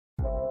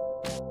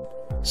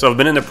So I've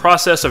been in the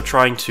process of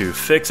trying to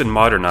fix and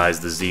modernize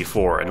the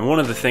Z4, and one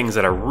of the things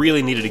that I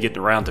really needed to get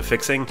around to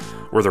fixing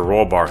were the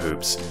roll bar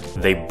hoops.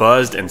 They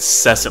buzzed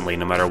incessantly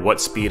no matter what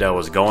speed I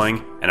was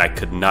going, and I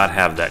could not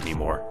have that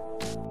anymore.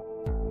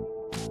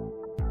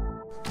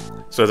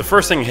 So the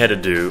first thing I had to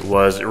do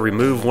was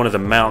remove one of the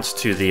mounts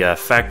to the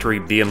factory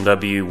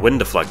BMW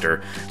wind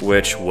deflector,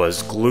 which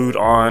was glued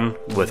on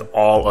with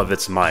all of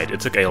its might.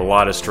 It took a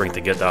lot of strength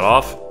to get that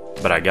off,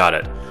 but I got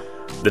it.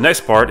 The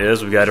next part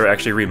is we got to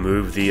actually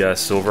remove the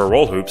silver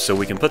roll hoops so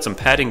we can put some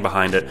padding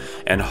behind it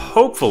and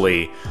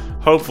hopefully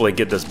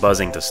get this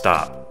buzzing to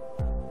stop.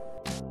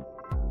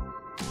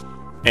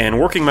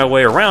 And working my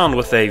way around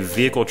with a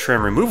vehicle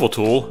trim removal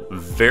tool,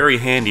 very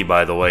handy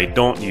by the way,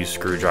 don't use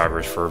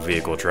screwdrivers for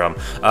vehicle trim,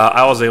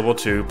 I was able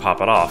to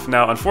pop it off.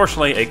 Now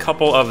unfortunately a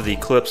couple of the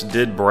clips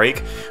did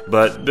break,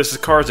 but this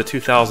car is a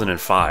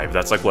 2005,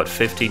 that's like what,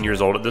 15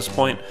 years old at this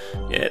point?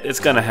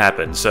 It's gonna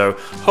happen, so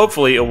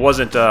hopefully it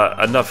wasn't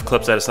enough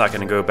clips that it's not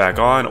gonna go back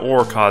on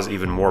or cause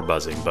even more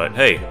buzzing, but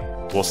hey,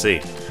 we'll see.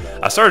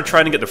 I started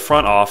trying to get the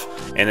front off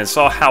and then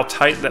saw how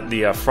tight that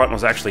the front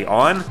was actually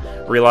on,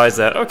 realized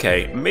that,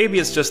 okay, maybe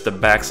it's just the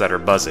backs that are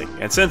buzzing.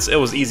 And since it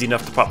was easy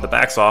enough to pop the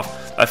backs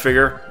off, I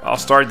figure I'll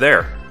start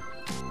there.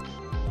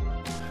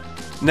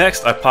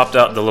 Next, I popped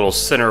out the little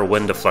center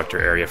wind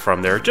deflector area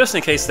from there, just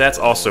in case that's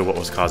also what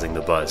was causing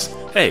the buzz.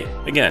 Hey,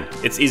 again,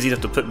 it's easy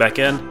enough to put back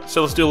in,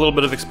 so let's do a little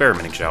bit of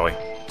experimenting, shall we?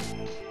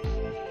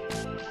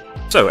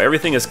 So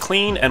everything is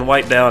clean and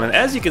wiped down, and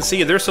as you can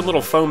see there's some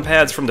little foam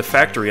pads from the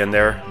factory in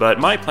there, but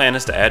my plan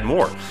is to add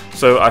more.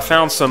 So I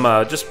found some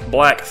just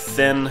black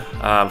thin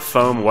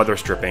foam weather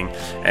stripping,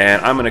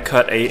 and I'm going to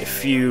cut a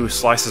few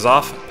slices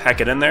off,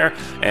 pack it in there,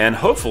 and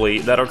hopefully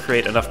that'll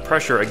create enough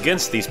pressure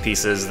against these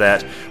pieces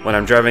that when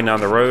I'm driving down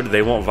the road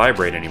they won't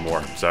vibrate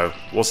anymore. So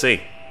we'll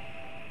see.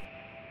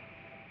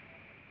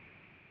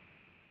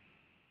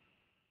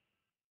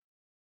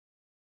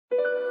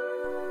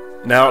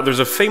 Now, there's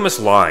a famous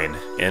line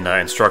in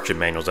instruction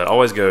manuals that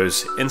always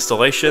goes,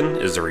 installation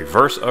is the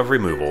reverse of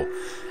removal.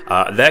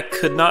 That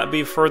could not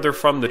be further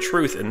from the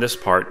truth in this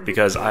part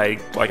because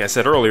like I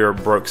said earlier,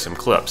 broke some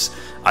clips.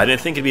 I didn't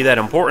think it'd be that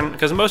important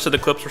because most of the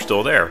clips were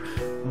still there.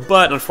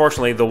 But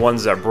unfortunately, the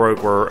ones that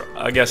broke were,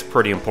 I guess,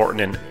 pretty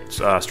important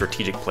in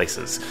strategic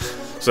places.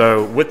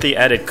 So with the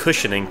added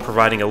cushioning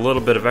providing a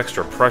little bit of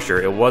extra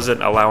pressure, it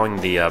wasn't allowing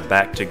the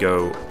back to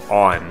go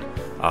on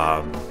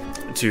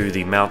to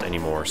the mount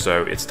anymore,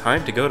 so it's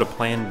time to go to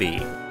plan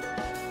B.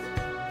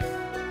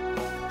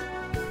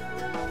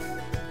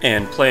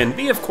 And plan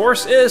B, of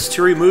course, is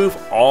to remove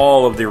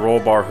all of the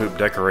roll bar hoop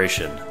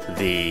decoration.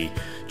 The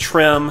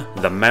trim,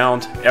 the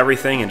mount,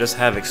 everything, and just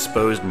have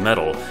exposed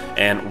metal.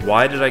 And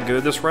why did I go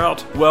this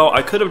route? Well,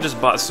 I could have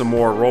just bought some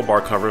more roll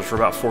bar covers for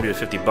about 40 to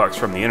 50 bucks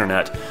from the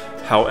internet.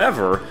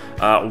 However,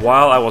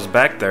 while I was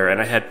back there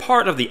and I had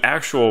part of the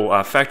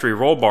actual factory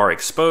roll bar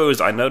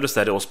exposed, I noticed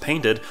that it was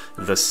painted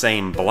the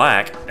same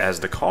black as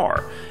the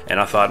car. And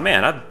I thought,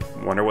 man, I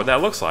wonder what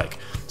that looks like.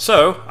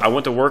 So I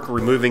went to work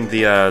removing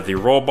the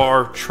roll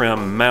bar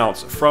trim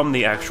mounts from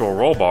the actual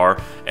roll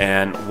bar,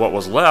 and what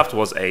was left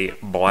was a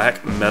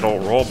black metal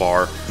roll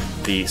bar,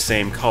 the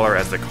same color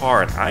as the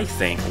car, and I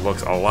think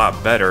looks a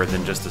lot better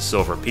than just the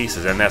silver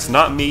pieces. And that's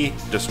not me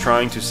just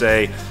trying to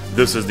say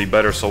this is the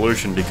better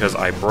solution because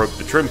I broke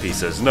the trim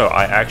pieces. No,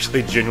 I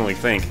actually genuinely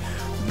think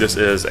this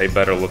is a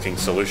better looking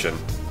solution,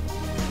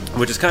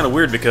 which is kind of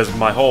weird because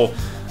my whole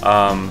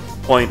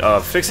point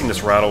of fixing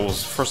this rattle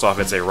was, first off,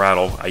 it's a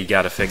rattle, you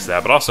gotta fix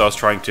that, but also I was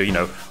trying to, you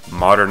know,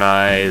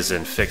 modernize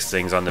and fix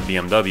things on the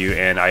BMW,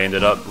 and I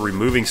ended up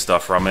removing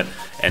stuff from it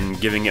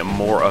and giving it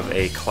more of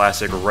a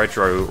classic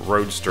retro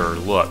roadster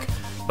look,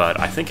 but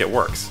I think it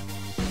works.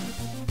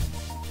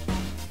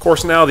 Of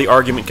course, now the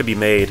argument could be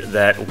made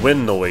that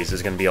wind noise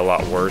is going to be a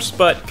lot worse,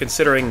 but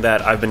considering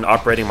that I've been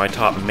operating my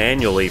top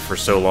manually for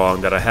so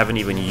long that I haven't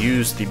even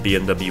used the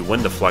BMW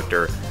wind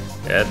deflector,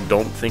 I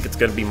don't think it's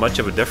going to be much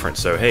of a difference,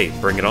 so hey,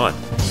 bring it on.